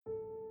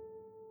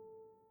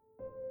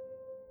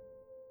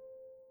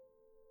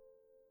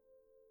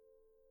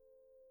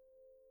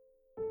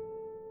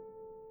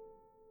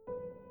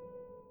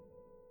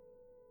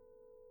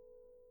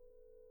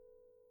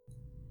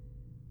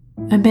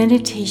a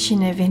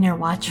meditation of inner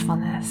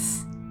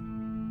watchfulness.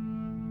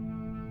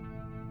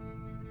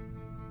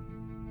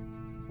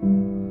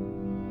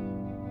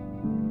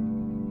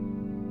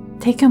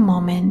 Take a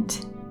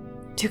moment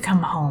to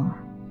come home,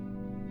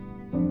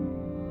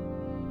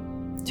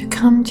 to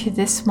come to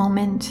this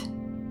moment,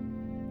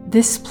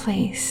 this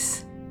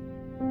place,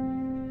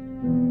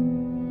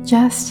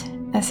 just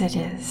as it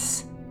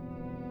is.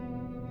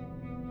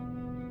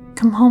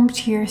 Come home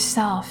to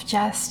yourself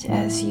just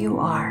as you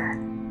are,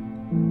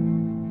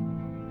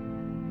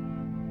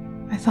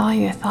 with all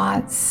your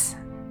thoughts,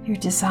 your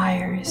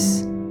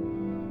desires,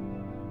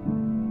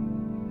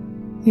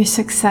 your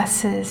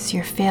successes,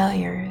 your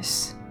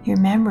failures, your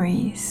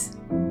memories,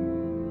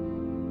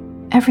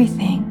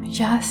 everything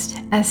just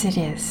as it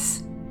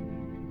is.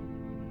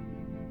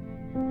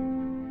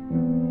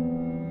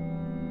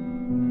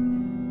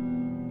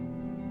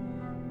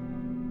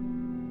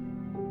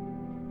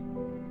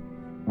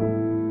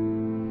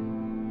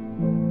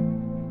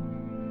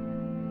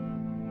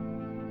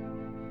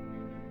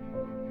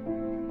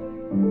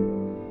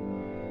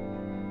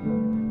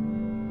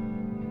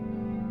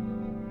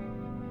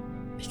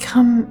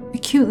 Become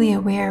acutely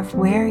aware of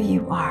where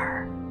you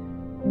are.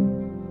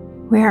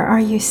 Where are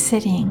you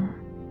sitting?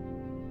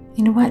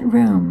 In what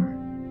room?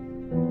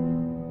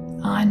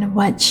 On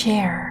what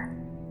chair?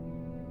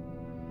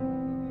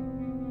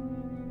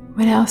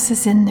 What else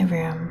is in the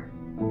room?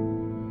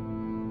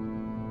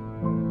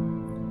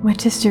 What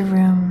does the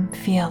room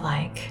feel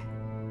like?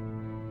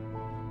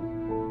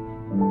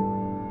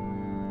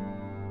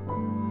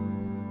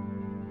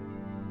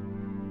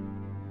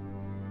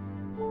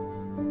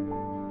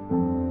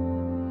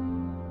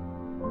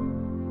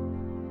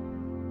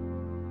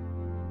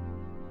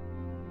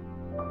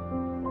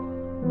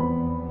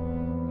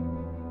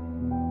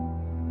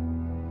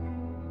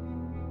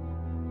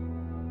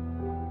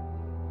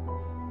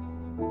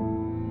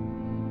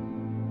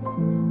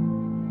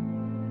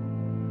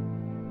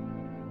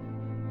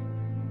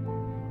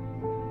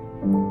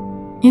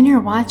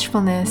 Inner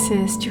watchfulness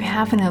is to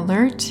have an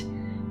alert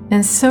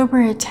and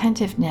sober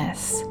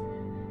attentiveness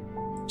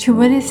to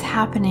what is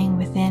happening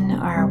within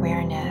our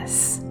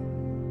awareness.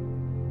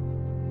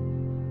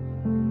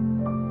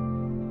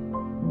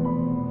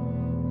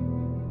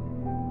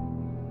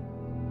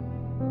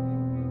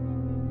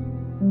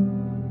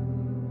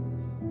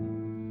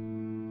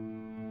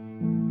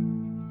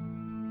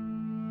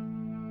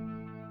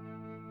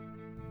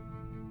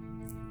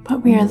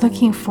 What we are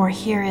looking for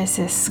here is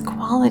this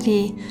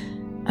quality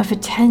of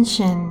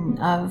attention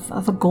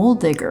of a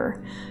gold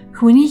digger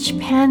who in each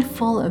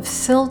panful of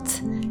silt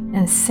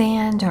and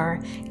sand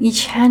or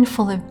each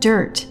handful of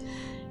dirt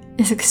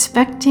is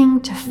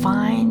expecting to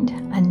find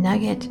a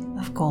nugget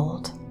of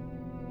gold.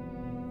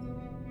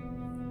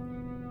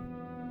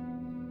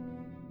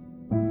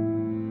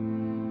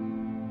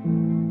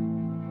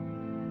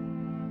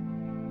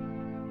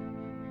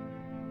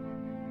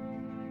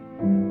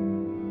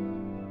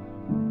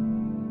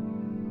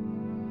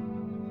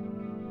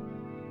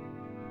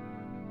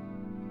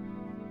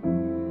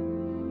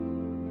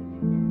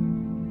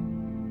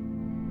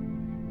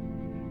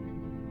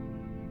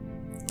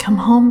 Come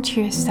home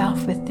to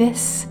yourself with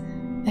this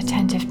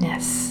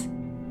attentiveness,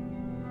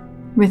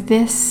 with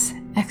this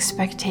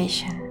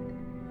expectation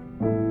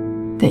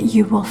that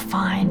you will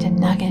find a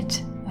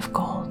nugget of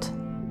gold.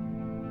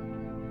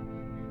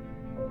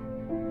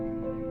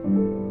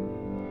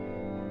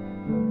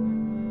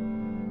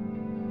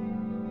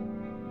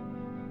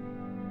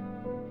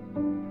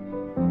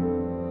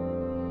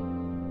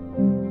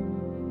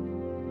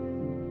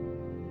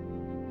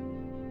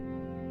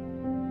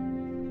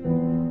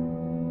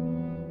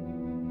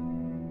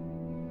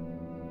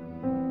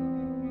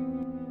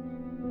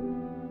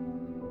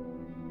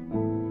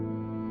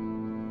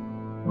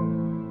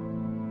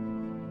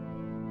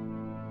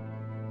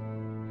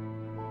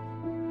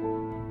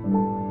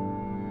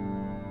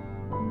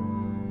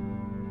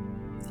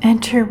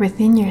 Enter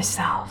within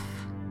yourself.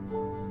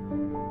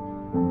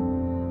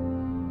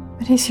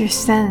 What is your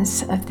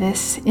sense of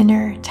this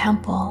inner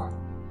temple,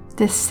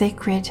 this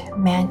sacred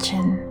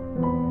mansion,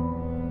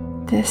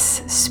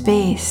 this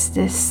space,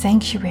 this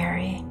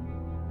sanctuary,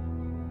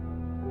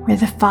 where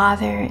the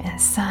Father and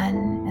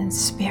Son and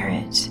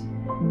Spirit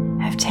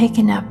have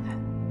taken up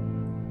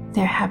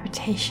their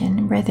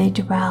habitation, where they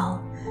dwell,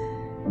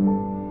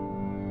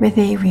 where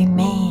they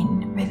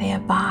remain, where they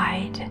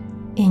abide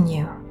in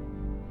you?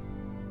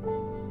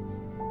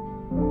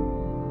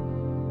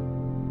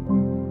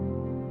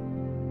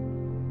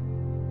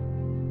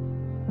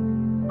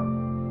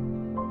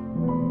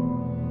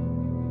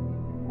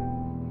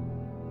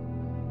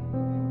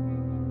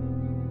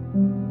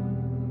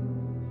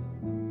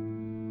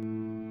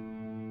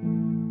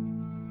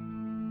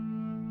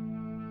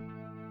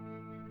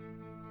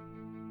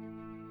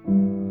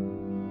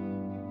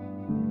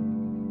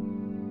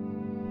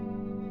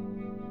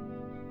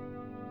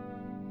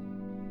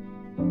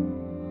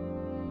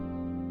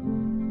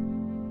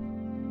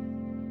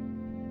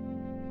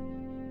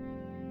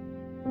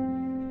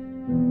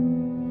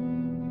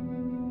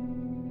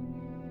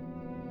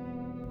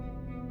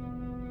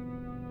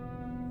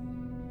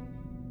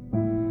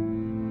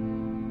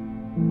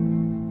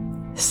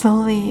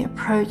 Slowly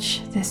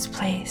approach this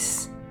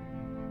place.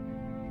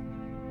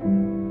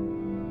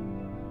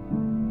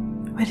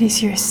 What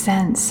is your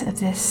sense of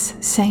this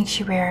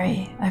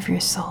sanctuary of your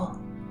soul?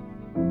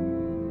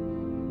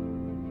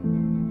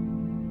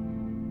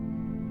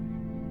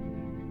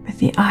 With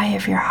the eye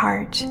of your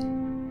heart,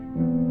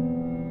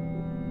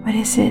 what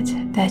is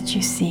it that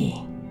you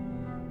see?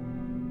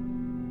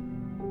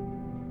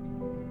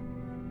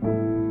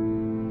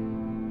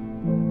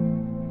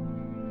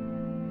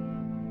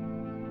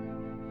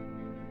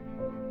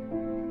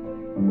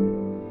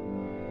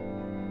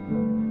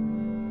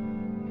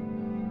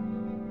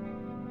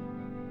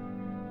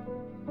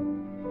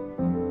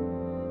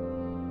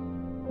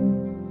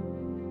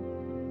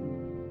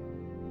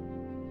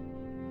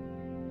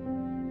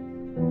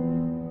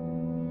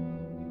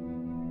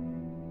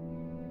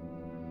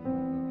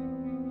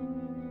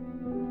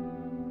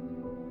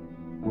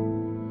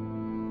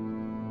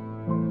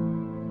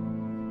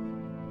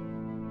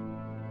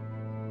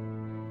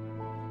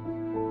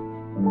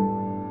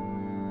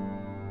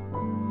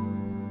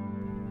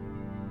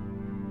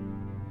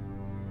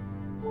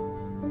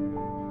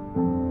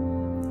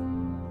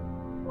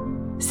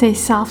 Say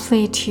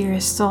softly to your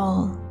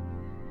soul,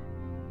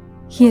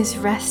 "He is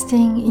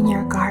resting in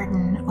your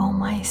garden, O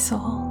my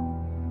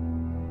soul."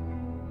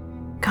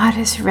 God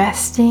is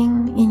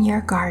resting in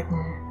your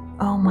garden,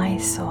 O my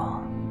soul.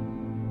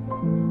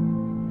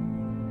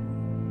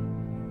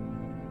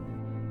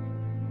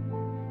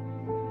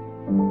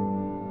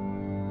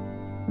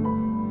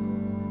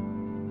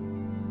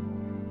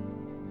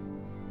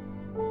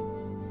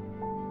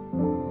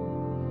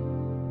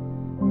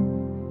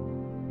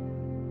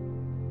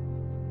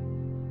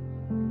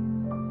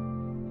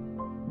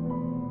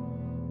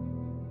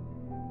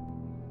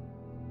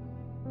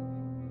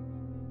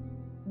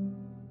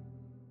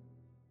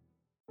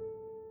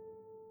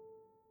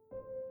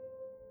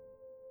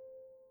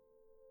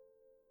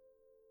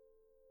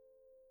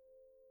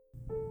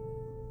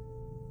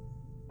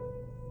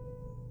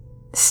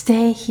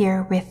 Stay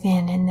here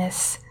within in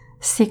this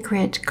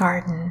secret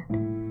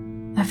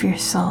garden of your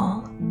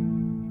soul.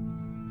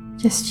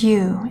 Just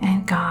you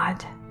and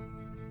God,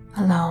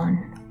 alone,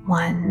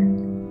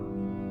 one.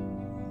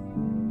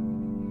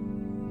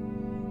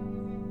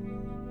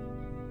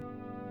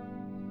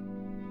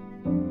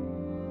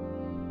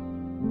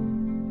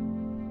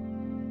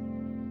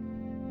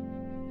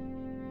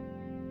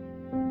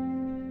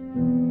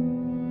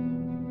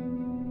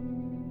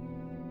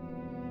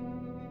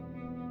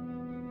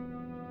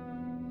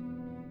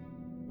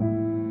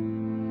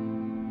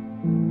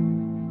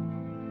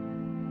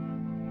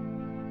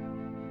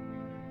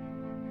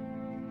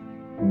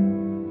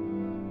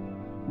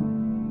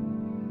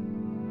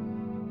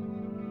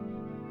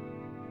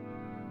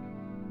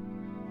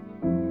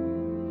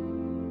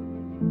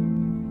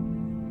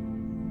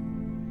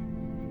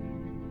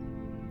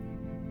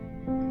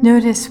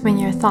 Notice when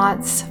your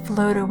thoughts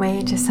float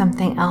away to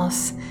something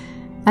else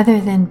other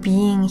than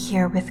being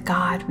here with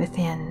God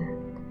within.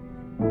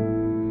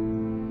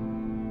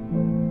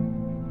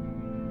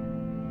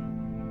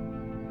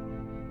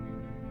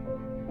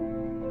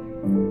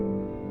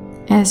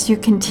 As you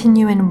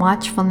continue in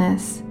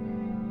watchfulness,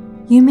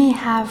 you may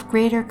have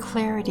greater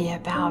clarity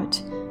about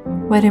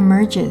what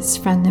emerges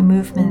from the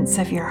movements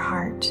of your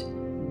heart,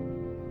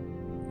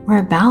 or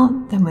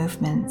about the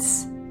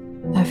movements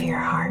of your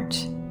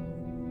heart.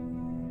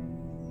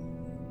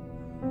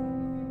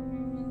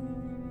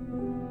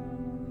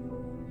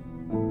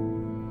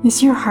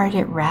 Is your heart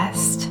at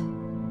rest,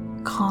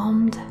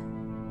 calmed,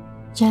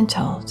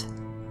 gentled?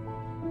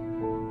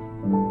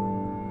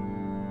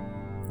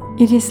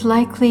 It is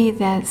likely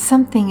that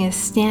something is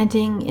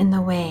standing in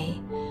the way,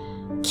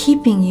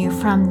 keeping you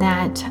from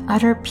that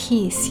utter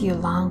peace you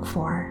long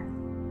for.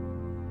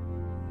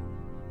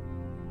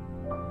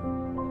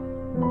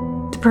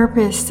 The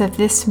purpose of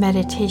this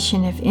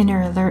meditation of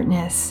inner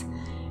alertness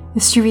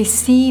is to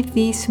receive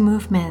these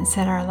movements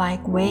that are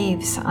like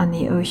waves on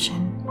the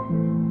ocean,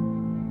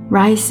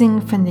 rising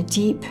from the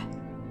deep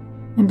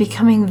and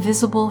becoming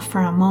visible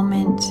for a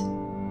moment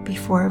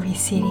before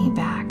receding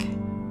back.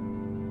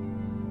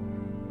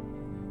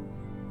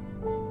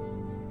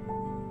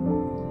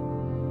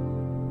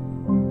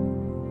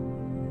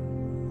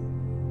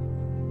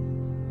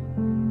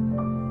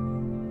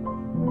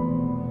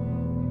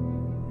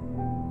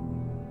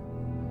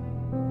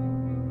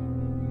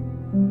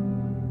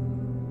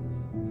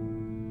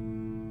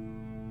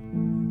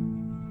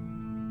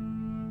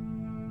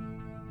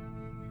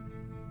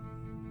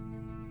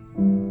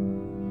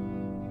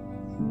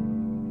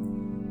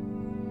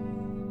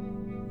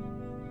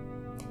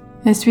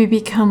 As we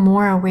become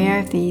more aware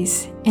of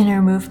these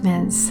inner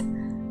movements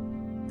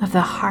of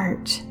the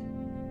heart,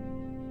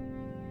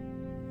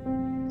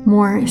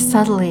 more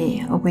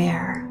subtly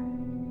aware,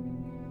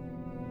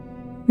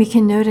 we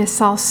can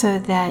notice also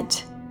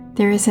that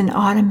there is an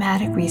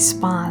automatic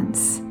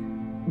response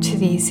to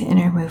these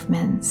inner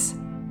movements.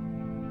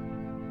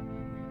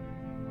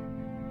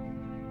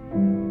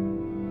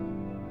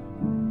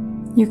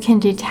 You can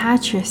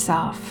detach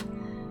yourself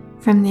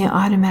from the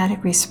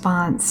automatic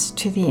response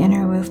to the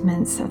inner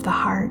movements of the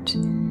heart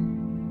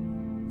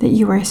that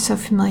you are so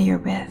familiar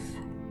with.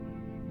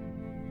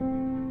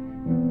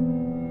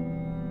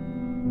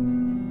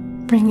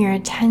 Bring your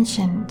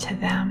attention to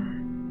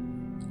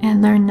them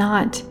and learn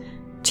not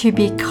to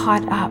be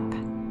caught up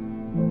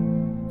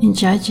in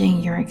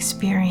judging your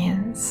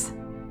experience.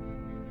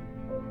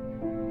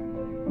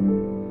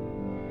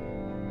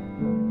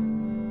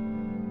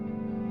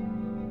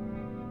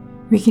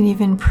 We can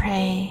even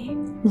pray,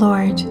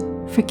 Lord,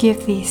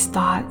 forgive these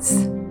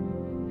thoughts,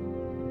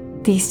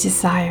 these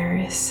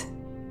desires,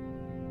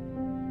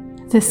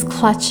 this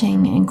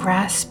clutching and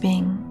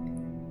grasping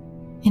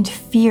and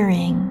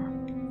fearing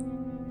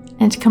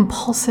and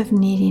compulsive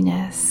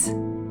neediness.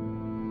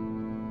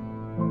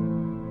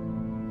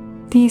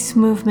 These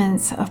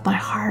movements of my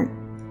heart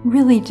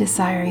really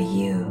desire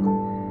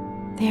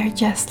you. They are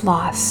just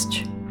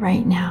lost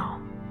right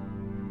now.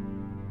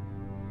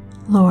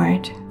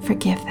 Lord,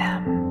 forgive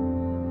them.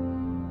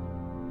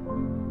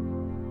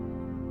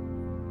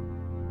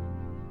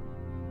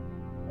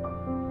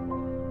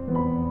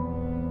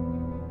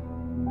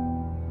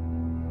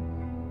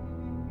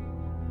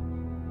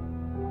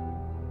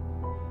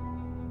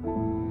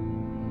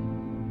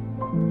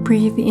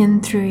 Breathe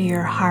in through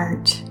your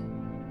heart.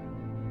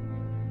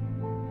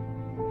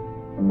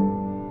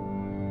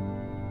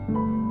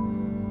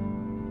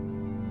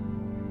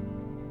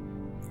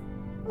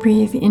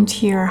 Breathe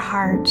into your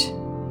heart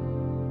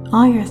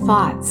all your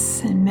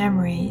thoughts and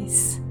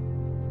memories,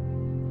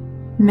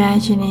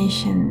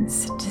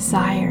 imaginations,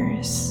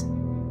 desires,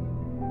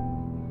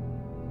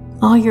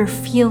 all your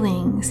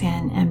feelings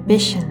and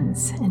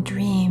ambitions and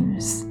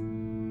dreams.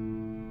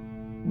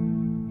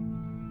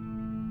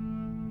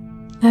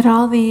 Let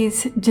all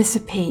these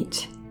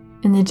dissipate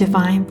in the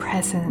divine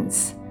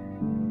presence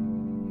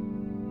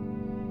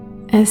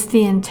as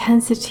the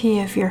intensity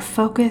of your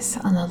focus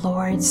on the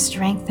Lord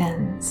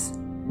strengthens.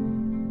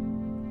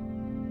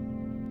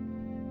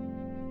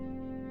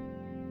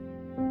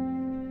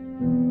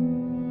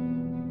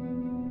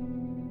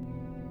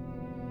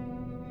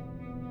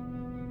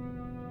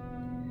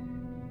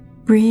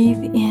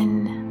 Breathe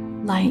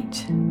in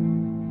light,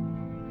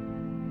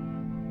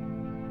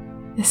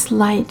 this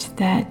light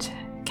that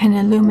can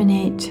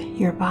illuminate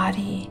your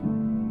body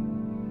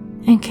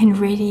and can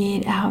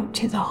radiate out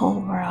to the whole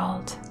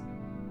world.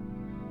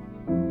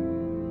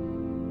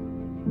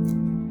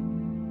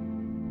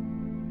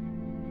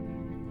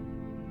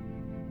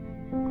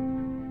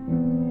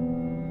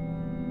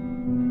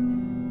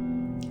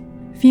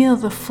 Feel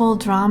the full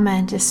drama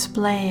and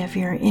display of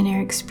your inner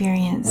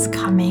experience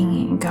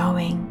coming and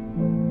going.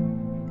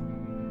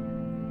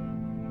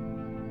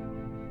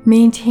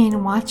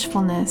 Maintain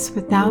watchfulness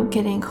without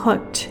getting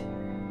hooked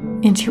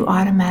into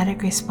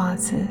automatic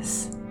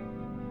responses.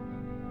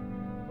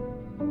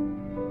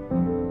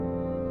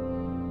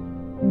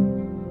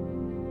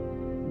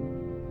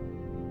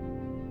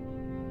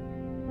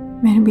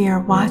 When we are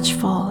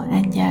watchful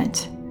and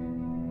yet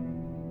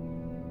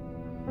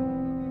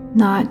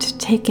not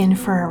taken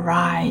for a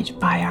ride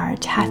by our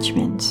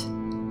attachment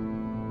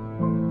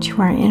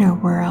to our inner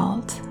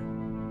world,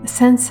 a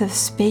sense of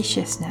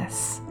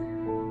spaciousness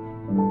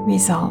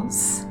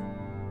results.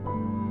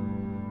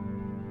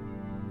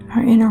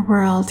 Our inner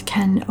world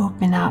can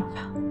open up.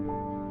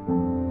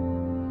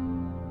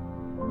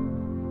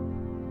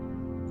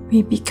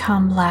 We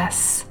become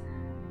less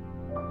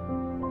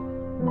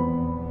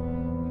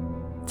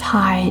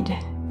tied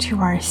to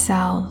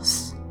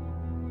ourselves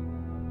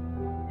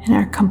and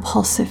our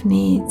compulsive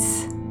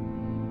needs,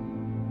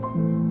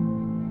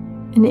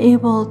 and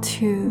able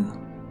to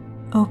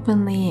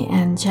openly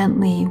and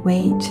gently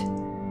wait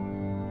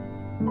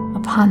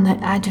upon the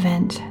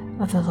advent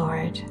of the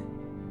Lord.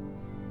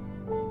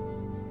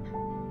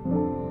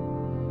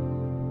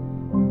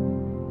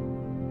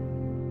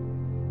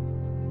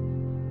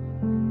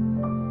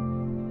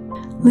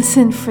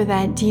 Listen for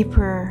that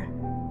deeper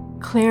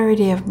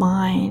clarity of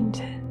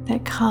mind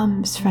that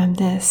comes from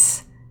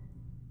this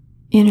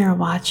inner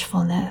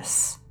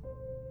watchfulness.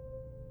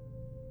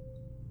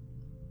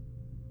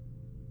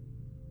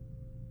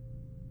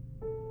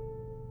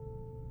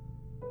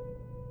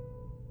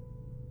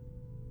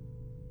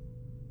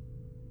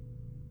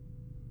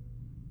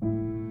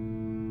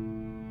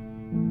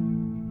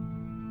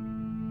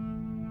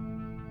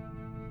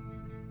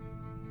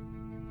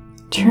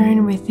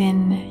 Turn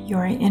within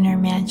your inner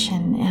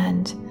mansion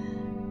and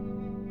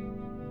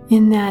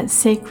in that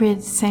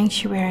sacred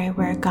sanctuary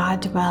where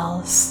God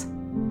dwells,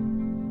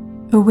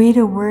 await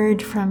a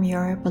word from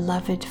your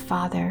beloved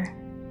Father,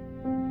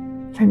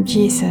 from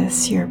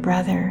Jesus, your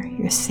brother,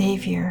 your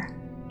Savior,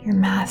 your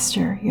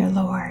Master, your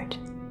Lord,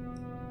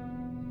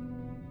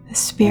 the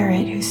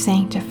Spirit who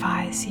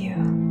sanctifies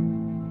you.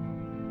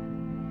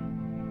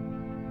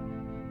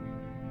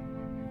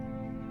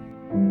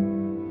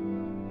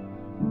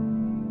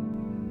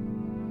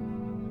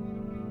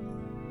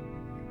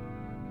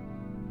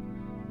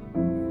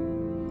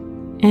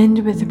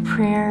 End with a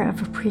prayer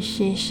of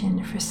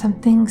appreciation for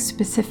something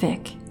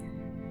specific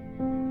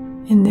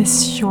in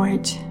this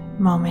short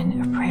moment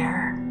of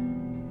prayer.